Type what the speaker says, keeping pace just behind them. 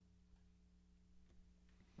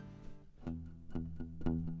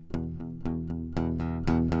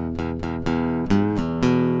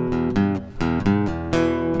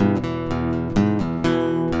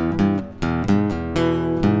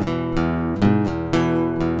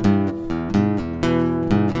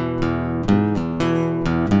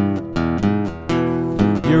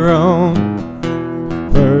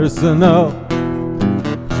personal.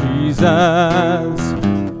 Jesus,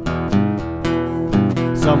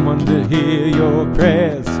 someone to hear your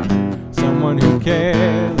prayers, someone who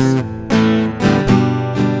cares.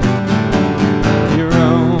 Your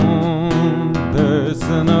own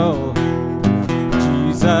personal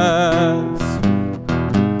Jesus,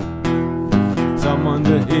 someone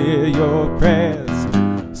to hear your prayers,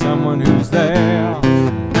 someone who's there.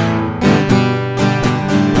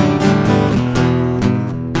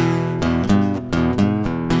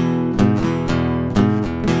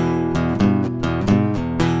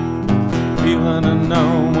 Feeling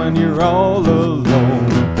unknown when you're all alone,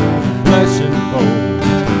 flesh and bone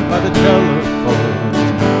by the telephone.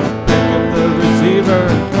 Pick up the receiver,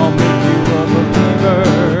 I'll make you a believer.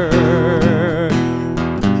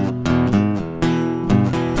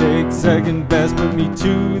 Take second best, put me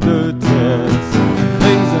to the test.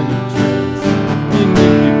 Things on your chest, you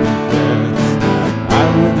need to confess. I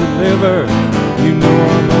will deliver, you know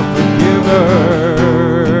I'm a forgiver.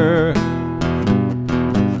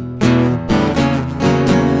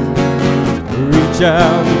 Reach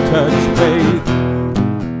out and touch faith.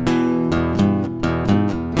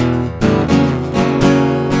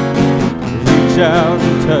 Reach out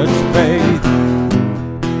and touch faith.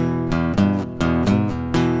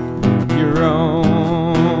 Your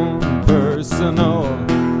own personal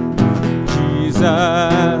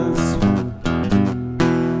Jesus,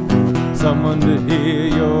 someone to hear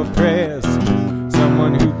your prayers,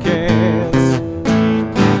 someone who cares.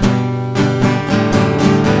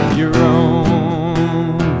 Your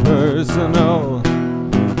own personal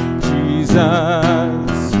Jesus,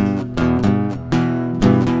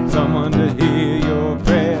 someone to hear your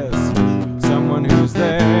prayers, someone who's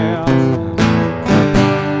there.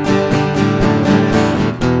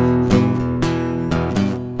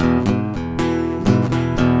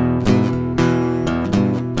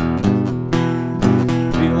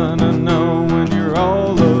 Feeling unknown when you're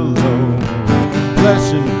all alone,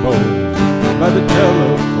 flesh and bone by the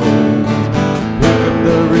telephone. Pick up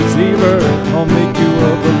the receiver, I'll make you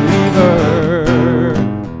a believer.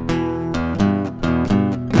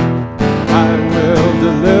 I will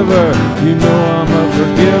deliver, you know I'm a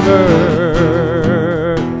forgiver.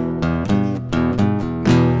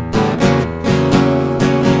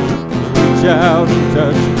 Reach out and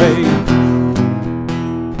touch faith.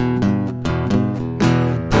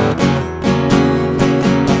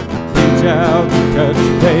 Reach out and touch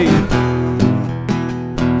faith.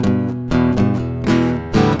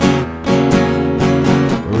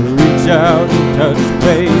 Reach out and touch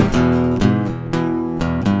faith.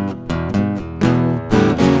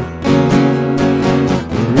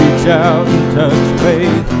 Reach out and touch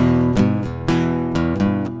faith.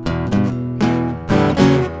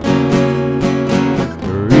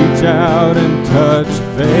 Reach out and touch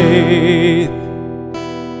faith.